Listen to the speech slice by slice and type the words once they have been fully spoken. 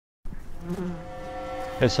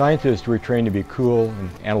As scientists, we're trained to be cool and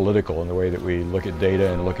analytical in the way that we look at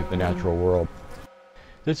data and look at the natural world.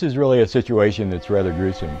 This is really a situation that's rather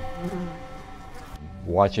gruesome.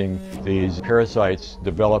 Watching these parasites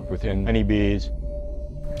develop within honeybees,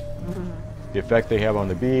 the effect they have on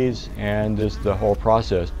the bees, and just the whole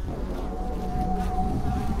process.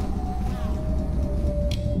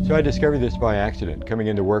 So I discovered this by accident, coming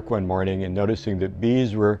into work one morning and noticing that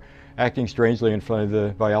bees were acting strangely in front of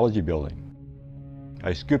the biology building.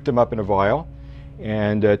 I scooped them up in a vial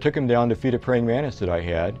and took them down to feed a praying mantis that I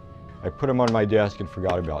had. I put them on my desk and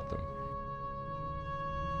forgot about them.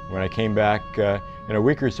 When I came back in a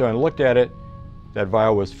week or so and looked at it, that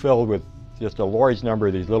vial was filled with just a large number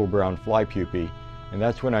of these little brown fly pupae, and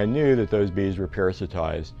that's when I knew that those bees were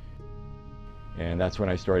parasitized. And that's when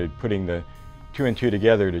I started putting the two and two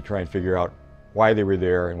together to try and figure out why they were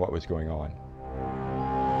there and what was going on.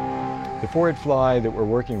 The phorid fly that we're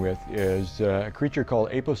working with is a creature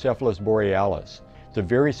called Apocephalus borealis. It's a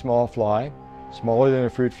very small fly, smaller than a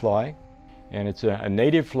fruit fly, and it's a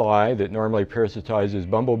native fly that normally parasitizes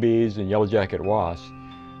bumblebees and yellow-jacket wasps,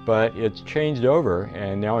 but it's changed over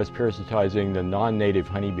and now is parasitizing the non-native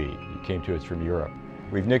honeybee that came to us from Europe.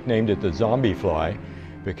 We've nicknamed it the zombie fly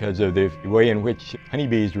because of the way in which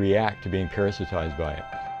honeybees react to being parasitized by it.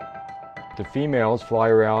 The females fly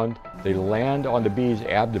around, they land on the bee's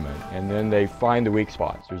abdomen, and then they find the weak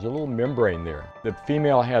spots. There's a little membrane there. The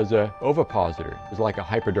female has an ovipositor. It's like a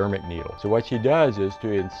hypodermic needle. So what she does is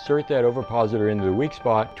to insert that ovipositor into the weak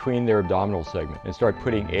spot between their abdominal segment and start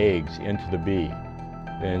putting eggs into the bee.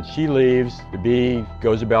 Then she leaves, the bee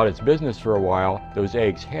goes about its business for a while, those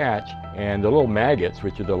eggs hatch, and the little maggots,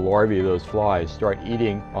 which are the larvae of those flies, start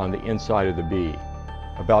eating on the inside of the bee.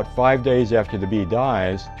 About 5 days after the bee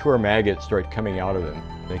dies, two maggots start coming out of them.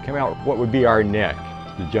 They come out what would be our neck,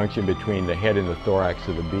 the junction between the head and the thorax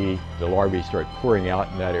of the bee. The larvae start pouring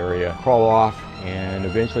out in that area, crawl off, and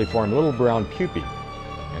eventually form little brown pupae.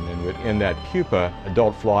 And then within that pupa,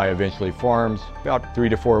 adult fly eventually forms. About 3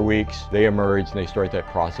 to 4 weeks, they emerge and they start that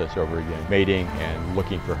process over again, mating and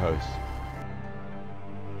looking for hosts.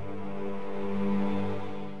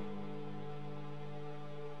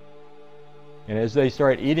 And as they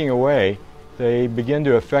start eating away, they begin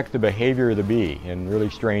to affect the behavior of the bee in really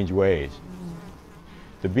strange ways.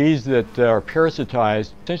 The bees that are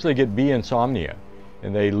parasitized essentially get bee insomnia,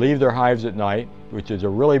 and they leave their hives at night, which is a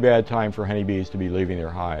really bad time for honeybees to be leaving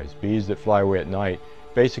their hives. Bees that fly away at night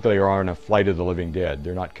basically are on a flight of the living dead.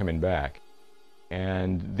 They're not coming back.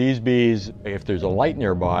 And these bees, if there's a light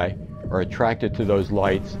nearby, are attracted to those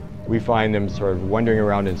lights. We find them sort of wandering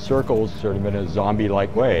around in circles, sort of in a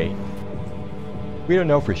zombie-like way. We don't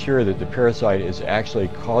know for sure that the parasite is actually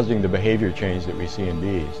causing the behavior change that we see in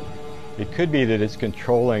bees. It could be that it's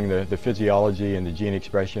controlling the physiology and the gene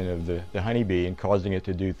expression of the honeybee and causing it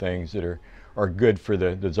to do things that are good for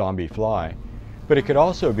the zombie fly. But it could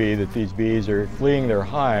also be that these bees are fleeing their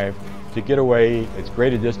hive to get away as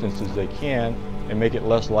great a distance as they can and make it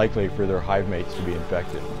less likely for their hive mates to be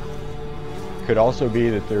infected. It could also be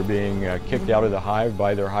that they're being kicked out of the hive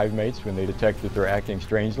by their hive mates when they detect that they're acting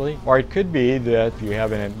strangely. Or it could be that if you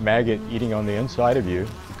have a maggot eating on the inside of you,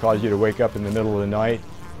 it causes you to wake up in the middle of the night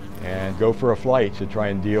and go for a flight to try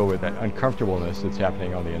and deal with that uncomfortableness that's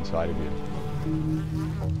happening on the inside of you.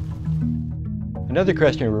 Another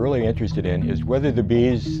question we're really interested in is whether the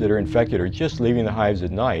bees that are infected are just leaving the hives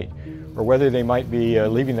at night, or whether they might be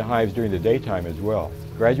leaving the hives during the daytime as well.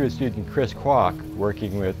 Graduate student Chris Kwok,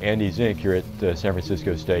 working with Andy Zink here at San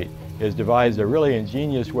Francisco State, has devised a really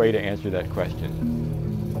ingenious way to answer that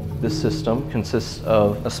question. This system consists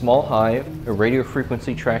of a small hive, a radio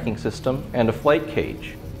frequency tracking system, and a flight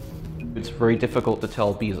cage. It's very difficult to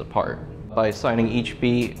tell bees apart. By assigning each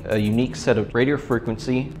bee a unique set of radio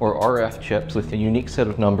frequency or RF chips with a unique set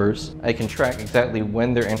of numbers, I can track exactly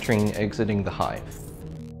when they're entering and exiting the hive.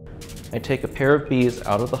 I take a pair of bees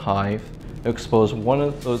out of the hive, expose one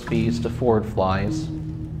of those bees to phorid flies,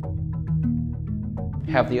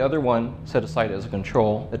 have the other one set aside as a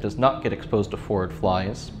control that does not get exposed to phorid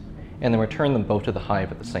flies, and then return them both to the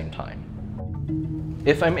hive at the same time.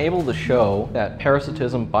 If I'm able to show that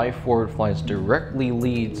parasitism by phorid flies directly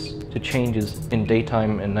leads to changes in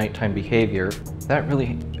daytime and nighttime behavior, that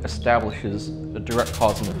really establishes a direct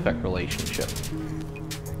cause and effect relationship.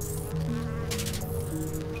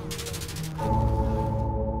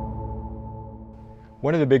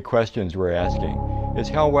 One of the big questions we're asking is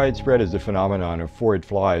how widespread is the phenomenon of phorid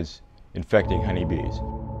flies infecting honeybees?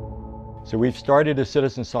 So we've started a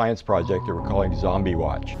citizen science project that we're calling Zombie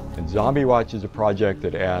Watch. And Zombie Watch is a project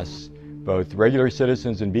that asks both regular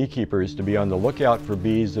citizens and beekeepers to be on the lookout for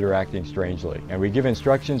bees that are acting strangely. And we give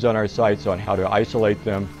instructions on our sites on how to isolate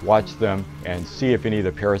them, watch them, and see if any of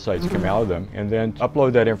the parasites come out of them, and then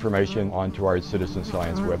upload that information onto our citizen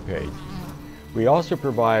science webpage. We also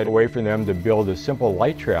provide a way for them to build a simple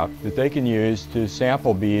light trap that they can use to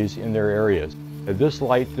sample bees in their areas. This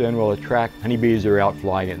light then will attract honeybees that are out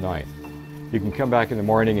flying at night. You can come back in the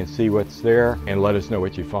morning and see what's there and let us know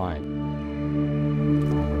what you find.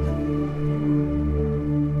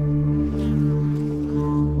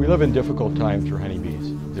 We live in difficult times for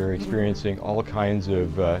honeybees. They're experiencing all kinds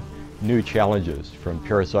of new challenges from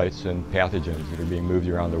parasites and pathogens that are being moved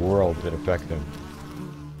around the world that affect them.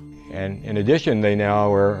 And in addition, they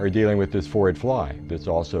now are dealing with this phorid fly that's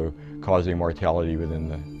also causing mortality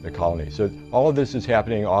within the colony. So all of this is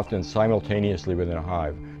happening often simultaneously within a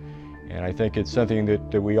hive. And I think it's something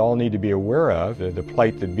that we all need to be aware of, the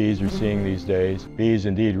plight that bees are seeing these days. Bees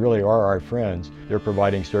indeed really are our friends. They're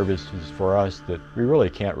providing services for us that we really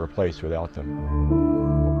can't replace without them.